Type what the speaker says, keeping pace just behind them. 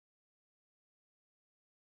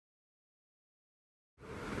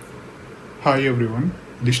Hi everyone,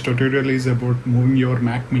 this tutorial is about moving your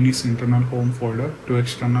Mac Mini's internal home folder to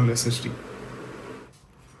external SSD.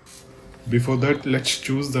 Before that, let's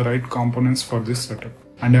choose the right components for this setup,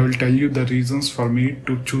 and I will tell you the reasons for me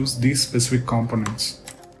to choose these specific components.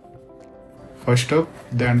 First up,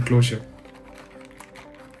 the enclosure.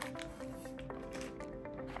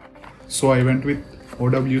 So I went with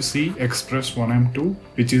OWC Express 1M2,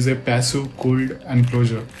 which is a passive cooled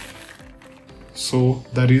enclosure. So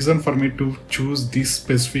the reason for me to choose this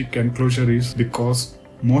specific enclosure is because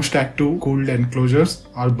most active cooled enclosures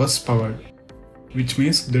are bus powered, which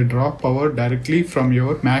means they draw power directly from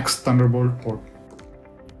your Mac's Thunderbolt port.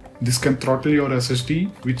 This can throttle your SSD,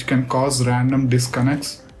 which can cause random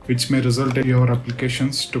disconnects, which may result in your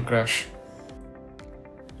applications to crash.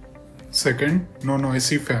 Second, no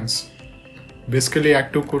noisy fans. Basically,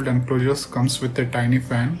 active cooled enclosures comes with a tiny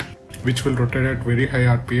fan which will rotate at very high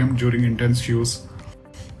RPM during intense use.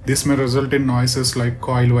 This may result in noises like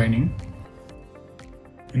coil whining.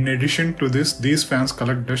 In addition to this, these fans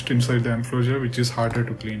collect dust inside the enclosure, which is harder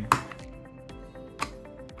to clean.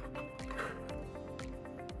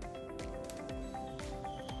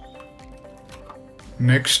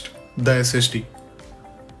 Next, the SSD.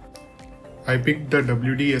 I picked the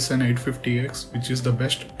WD SN850X, which is the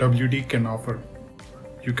best WD can offer.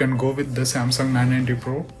 You can go with the Samsung 990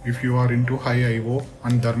 Pro if you are into high I/O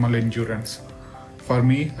and thermal endurance. For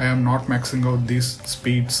me, I am not maxing out these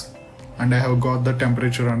speeds and I have got the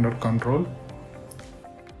temperature under control.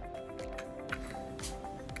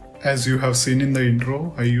 As you have seen in the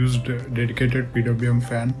intro, I used a dedicated PWM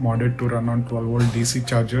fan modded to run on 12V DC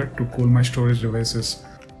charger to cool my storage devices.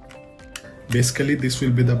 Basically, this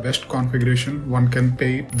will be the best configuration one can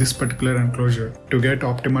pay this particular enclosure to get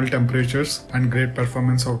optimal temperatures and great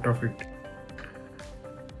performance out of it.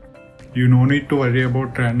 You no need to worry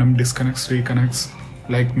about random disconnects, reconnects,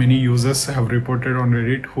 like many users have reported on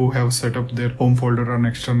Reddit who have set up their home folder on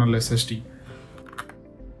external SSD.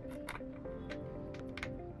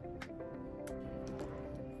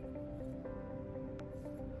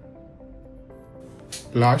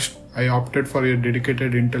 Last, I opted for a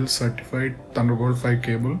dedicated Intel Certified Thunderbolt 5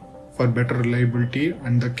 cable for better reliability,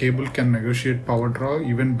 and the cable can negotiate power draw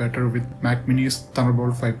even better with Mac Mini's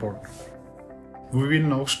Thunderbolt 5 port. We will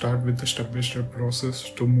now start with the step-by-step process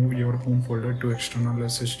to move your home folder to external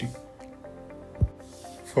SSD.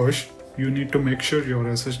 First, you need to make sure your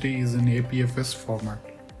SSD is in APFS format.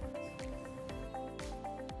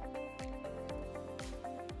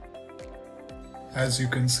 As you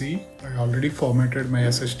can see, I already formatted my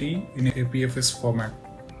SSD in APFS format.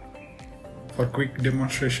 For quick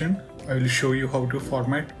demonstration, I will show you how to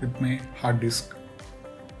format with my hard disk.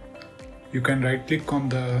 You can right click on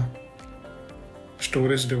the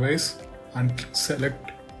storage device and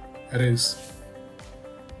select Erase.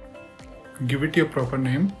 Give it a proper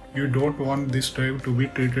name. You don't want this drive to be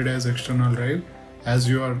treated as external drive, as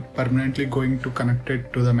you are permanently going to connect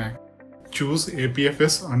it to the Mac. Choose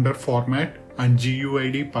APFS under Format and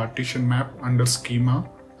GUID partition map under Schema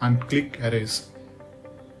and click Erase.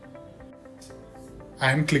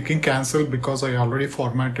 I am clicking cancel because I already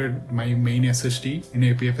formatted my main SSD in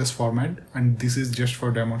APFS format, and this is just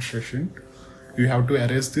for demonstration. You have to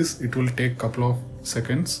erase this. It will take a couple of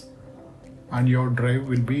seconds and your drive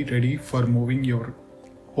will be ready for moving your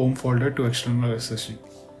home folder to external SSD.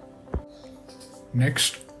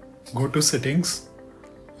 Next, go to Settings.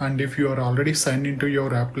 And if you are already signed into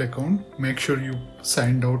your Apple account, make sure you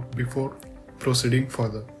signed out before proceeding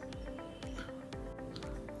further.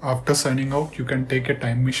 After signing out, you can take a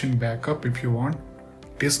time machine backup if you want.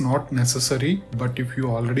 It is not necessary, but if you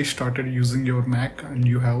already started using your Mac and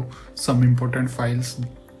you have some important files,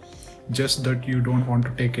 just that you don't want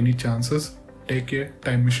to take any chances, take a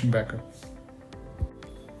time machine backup.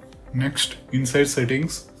 Next, inside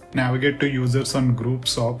Settings, navigate to Users and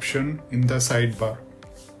Groups option in the sidebar.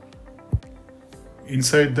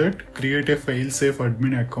 Inside that, create a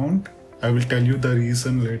FailSafeAdmin account. I will tell you the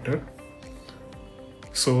reason later.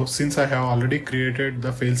 So since I have already created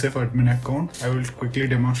the FailSafeAdmin account, I will quickly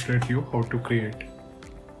demonstrate you how to create.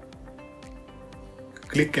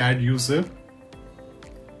 Click Add User.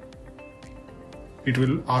 It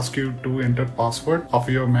will ask you to enter password of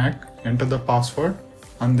your Mac. Enter the password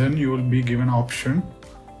and then you will be given option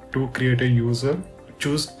to create a user.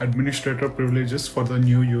 Choose administrator privileges for the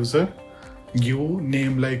new user. Give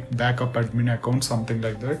name like backup admin account, something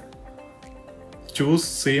like that. Choose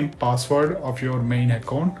same password of your main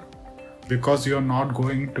account because you are not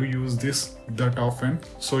going to use this that often,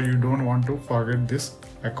 so you don't want to forget this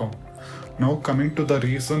account. Now coming to the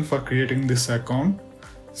reason for creating this account,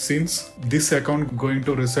 Since this account going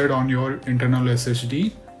to reside on your internal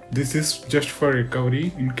SSD, This is just for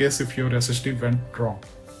recovery in case if your SSD went wrong.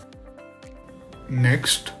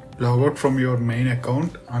 Next, log out from your main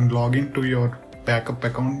account and log into your backup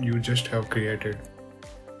account you just have created.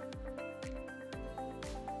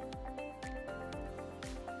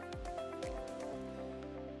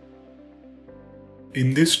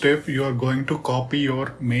 In this step, you are going to copy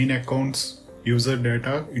your main account's user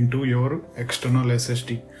data into your external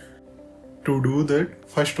SSD. To do that,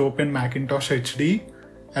 first open Macintosh HD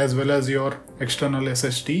as well as your external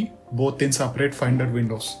SSD, both in separate Finder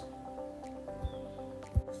windows.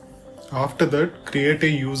 After that, create a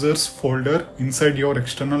users folder inside your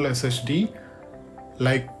external SSD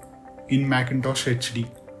like in Macintosh HD.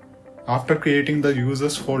 After creating the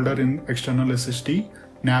users folder in external SSD,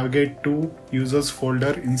 navigate to users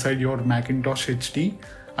folder inside your Macintosh HD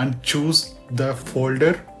and choose the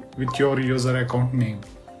folder with your user account name.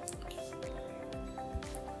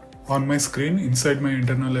 On my screen inside my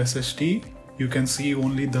internal SSD, you can see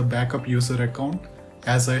only the backup user account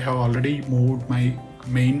as I have already moved my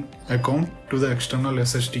main account to the external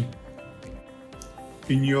SSD.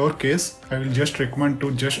 In your case, I will just recommend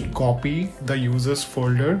to just copy the users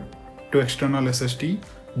folder to external SSD.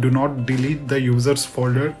 Do not delete the users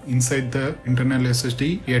folder inside the internal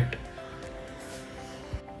SSD yet.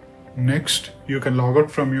 Next, you can log out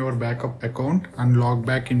from your backup account and log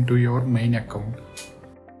back into your main account.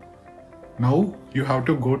 Now you have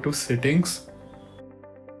to go to settings,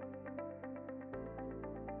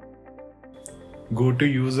 go to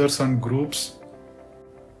users and groups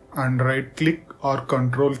and right click or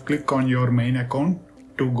control click on your main account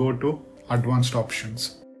to go to advanced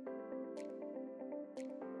options.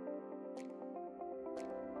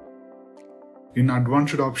 In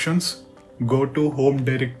advanced options, go to home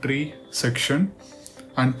directory section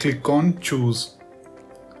and click on choose.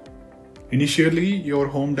 Initially, your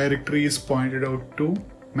home directory is pointed out to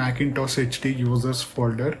Macintosh HD users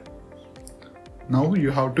folder. Now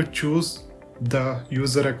you have to choose the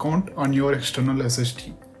user account on your external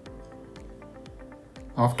SSD.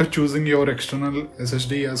 After choosing your external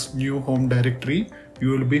SSD as new home directory,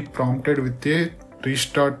 you will be prompted with a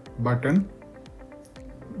restart button.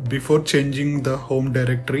 Before changing the home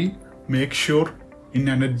directory, make sure in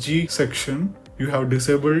energy section you have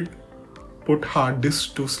disabled put hard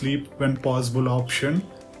disk to sleep when possible option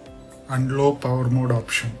and low power mode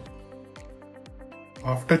option.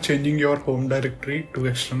 After changing your home directory to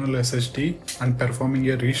external SSD and performing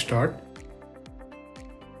a restart,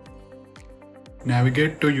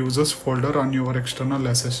 navigate to users folder on your external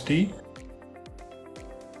SSD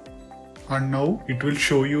and now it will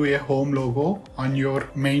show you a home logo on your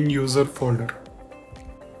main user folder.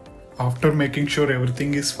 After making sure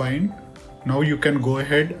everything is fine, now you can go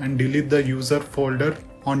ahead and delete the user folder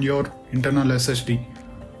on your internal SSD.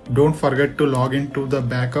 Don't forget to log into the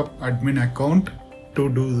backup admin account to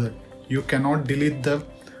do that. You cannot delete the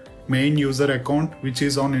main user account which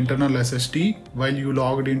is on internal SSD while you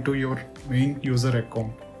logged into your main user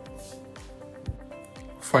account.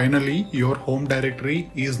 Finally, your home directory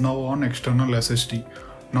is now on external SSD.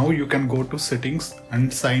 Now you can go to settings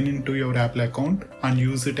and sign into your Apple account and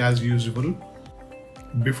use it as usual.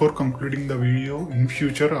 Before concluding the video, in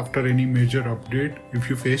future after any major update, if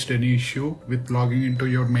you faced any issue with logging into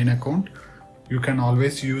your main account, you can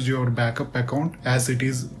always use your backup account as it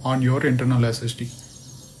is on your internal SSD.